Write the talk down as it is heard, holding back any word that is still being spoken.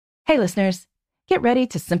Hey listeners, get ready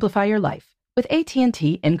to simplify your life with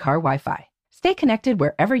AT&T in-car Wi-Fi. Stay connected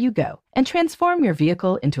wherever you go and transform your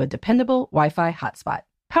vehicle into a dependable Wi-Fi hotspot.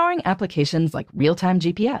 Powering applications like real-time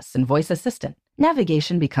GPS and voice assistant,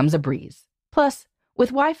 navigation becomes a breeze. Plus,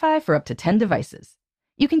 with Wi-Fi for up to 10 devices,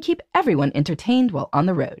 you can keep everyone entertained while on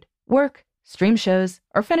the road, work, stream shows,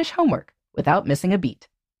 or finish homework without missing a beat.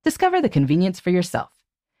 Discover the convenience for yourself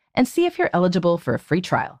and see if you're eligible for a free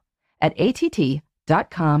trial at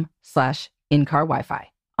att.com/in-car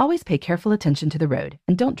Wi-Fi. Always pay careful attention to the road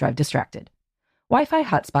and don't drive distracted. Wi-Fi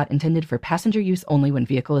hotspot intended for passenger use only when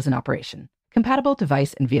vehicle is in operation. Compatible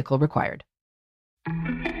device and vehicle required.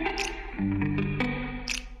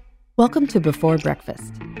 Welcome to Before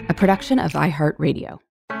Breakfast, a production of iHeartRadio.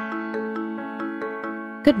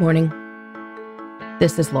 Good morning.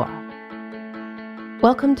 This is Laura.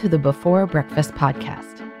 Welcome to the Before Breakfast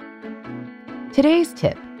podcast. Today's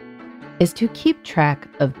tip is to keep track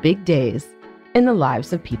of big days in the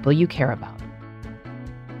lives of people you care about.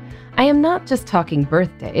 I am not just talking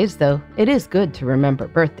birthdays, though it is good to remember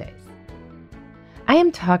birthdays. I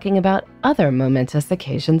am talking about other momentous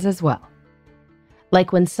occasions as well,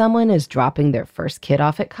 like when someone is dropping their first kid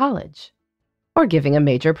off at college or giving a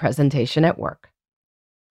major presentation at work.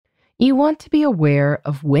 You want to be aware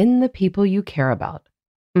of when the people you care about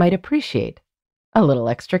might appreciate a little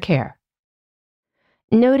extra care.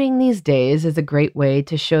 Noting these days is a great way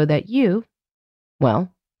to show that you,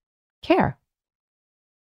 care.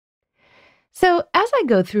 So as I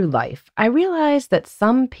go through life, I realize that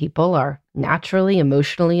some people are naturally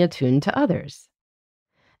emotionally attuned to others.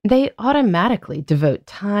 They automatically devote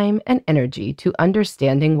time and energy to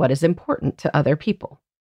understanding what is important to other people.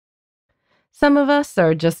 Some of us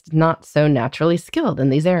are just not so naturally skilled in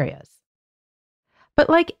these areas. But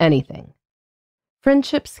like anything,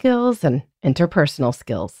 friendship skills and interpersonal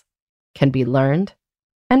skills can be learned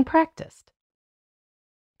and practiced.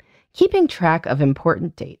 Keeping track of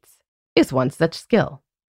important dates is one such skill.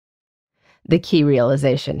 The key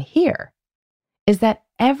realization here is that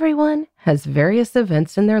everyone has various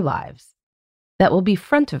events in their lives that will be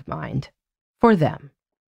front of mind for them.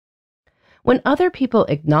 When other people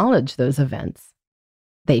acknowledge those events,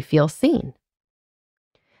 they feel seen.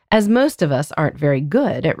 As most of us aren't very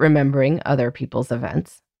good at remembering other people's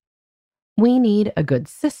events, we need a good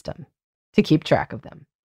system to keep track of them.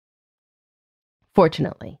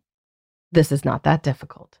 Fortunately, this is not that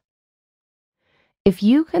difficult. If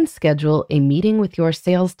you can schedule a meeting with your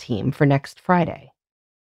sales team for next Friday,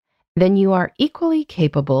 then you are equally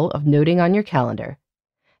capable of noting on your calendar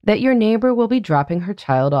that your neighbor will be dropping her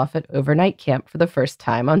child off at overnight camp for the first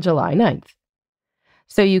time on July 9th.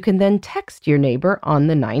 So you can then text your neighbor on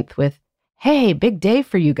the 9th with, "Hey, big day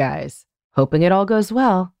for you guys. Hoping it all goes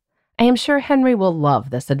well. I am sure Henry will love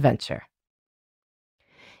this adventure."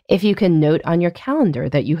 If you can note on your calendar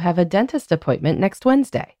that you have a dentist appointment next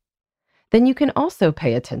Wednesday, then you can also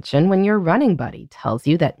pay attention when your running buddy tells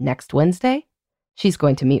you that next Wednesday, she's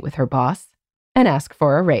going to meet with her boss and ask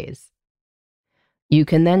for a raise. You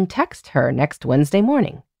can then text her next Wednesday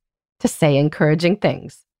morning to say encouraging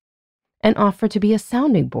things and offer to be a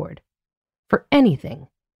sounding board for anything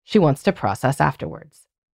she wants to process afterwards.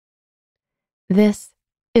 This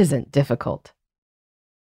isn't difficult,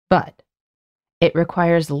 but it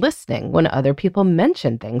requires listening when other people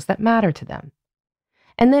mention things that matter to them,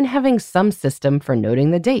 and then having some system for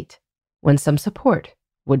noting the date when some support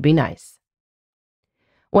would be nice.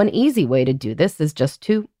 One easy way to do this is just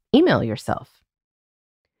to email yourself.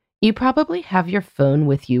 You probably have your phone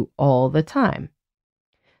with you all the time.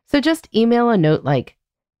 So just email a note like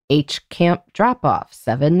HCamp Drop-Off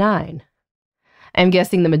 7-9. I'm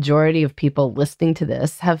guessing the majority of people listening to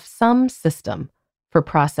this have some system for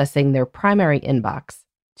processing their primary inbox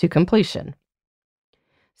to completion.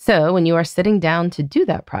 So when you are sitting down to do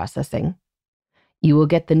that processing, you will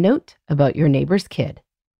get the note about your neighbor's kid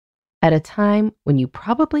at a time when you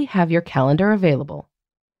probably have your calendar available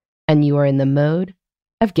and you are in the mode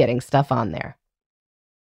of getting stuff on there.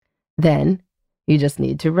 Then you just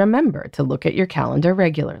need to remember to look at your calendar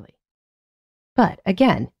regularly. But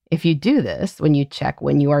again, if you do this when you check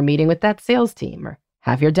when you are meeting with that sales team or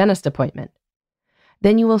have your dentist appointment,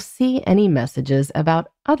 then you will see any messages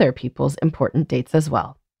about other people's important dates as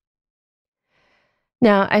well.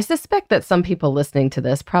 Now, I suspect that some people listening to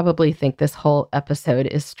this probably think this whole episode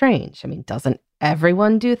is strange. I mean, doesn't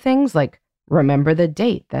everyone do things like remember the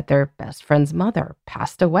date that their best friend's mother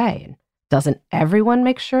passed away? And doesn't everyone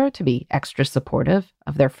make sure to be extra supportive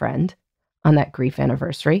of their friend on that grief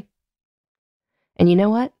anniversary? And you know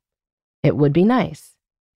what? It would be nice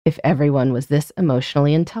if everyone was this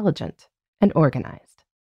emotionally intelligent and organized.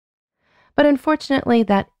 But unfortunately,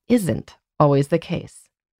 that isn't always the case.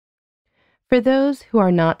 For those who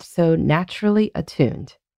are not so naturally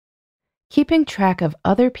attuned, keeping track of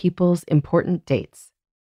other people's important dates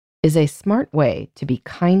is a smart way to be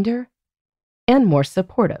kinder and more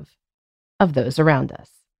supportive of those around us.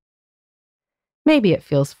 Maybe it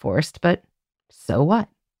feels forced, but so what?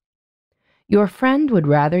 Your friend would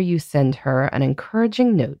rather you send her an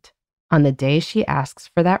encouraging note on the day she asks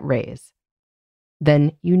for that raise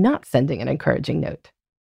than you not sending an encouraging note,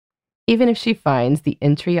 even if she finds the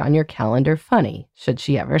entry on your calendar funny should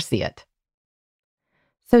she ever see it.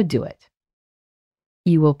 So do it.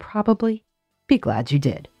 You will probably be glad you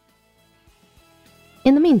did.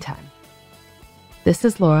 In the meantime, this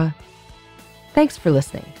is Laura. Thanks for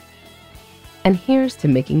listening. And here's to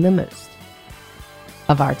making the most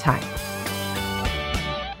of our time.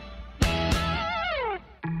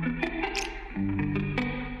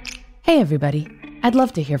 Hey everybody, I'd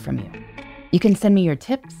love to hear from you. You can send me your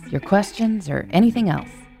tips, your questions, or anything else.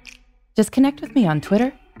 Just connect with me on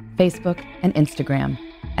Twitter, Facebook, and Instagram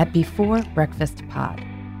at Before Breakfast Pod.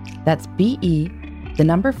 That's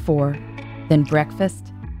BE4, then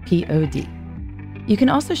Breakfast, POD. You can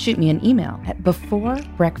also shoot me an email at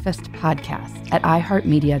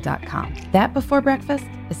beforebreakfastpodcast@iheartmedia.com. That Before Breakfast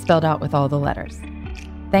is spelled out with all the letters.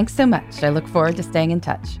 Thanks so much. I look forward to staying in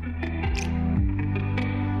touch.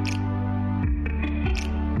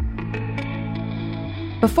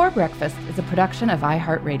 Before Breakfast is a production of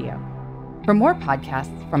iHeartRadio. For more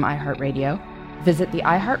podcasts from iHeartRadio, visit the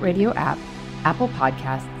iHeartRadio app, Apple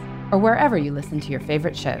Podcasts, or wherever you listen to your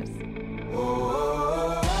favorite shows.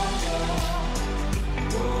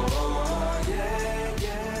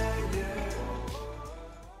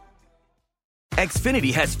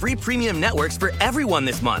 Xfinity has free premium networks for everyone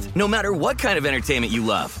this month, no matter what kind of entertainment you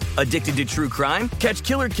love. Addicted to true crime? Catch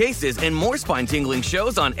killer cases and more spine-tingling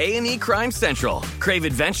shows on A&E Crime Central. Crave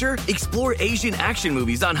adventure? Explore Asian action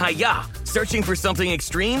movies on Hi-YAH. Searching for something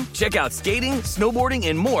extreme? Check out skating, snowboarding,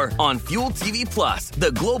 and more on Fuel TV Plus,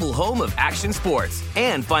 the global home of action sports.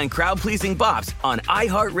 And find crowd-pleasing bops on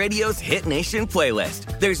iHeartRadio's Hit Nation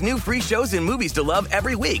playlist. There's new free shows and movies to love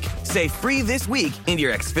every week. Say free this week in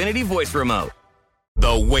your Xfinity voice remote.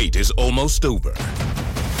 The wait is almost over.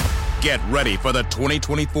 Get ready for the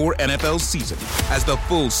 2024 NFL season as the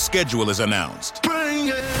full schedule is announced.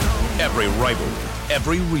 Every rivalry,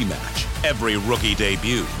 every rematch, every rookie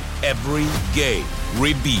debut, every game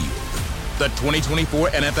revealed. The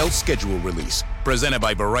 2024 NFL schedule release, presented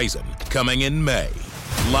by Verizon, coming in May.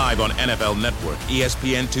 Live on NFL Network,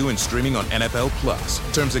 ESPN2, and streaming on NFL Plus.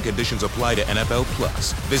 Terms and conditions apply to NFL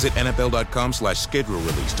Plus. Visit NFL.com/schedule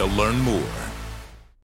release to learn more.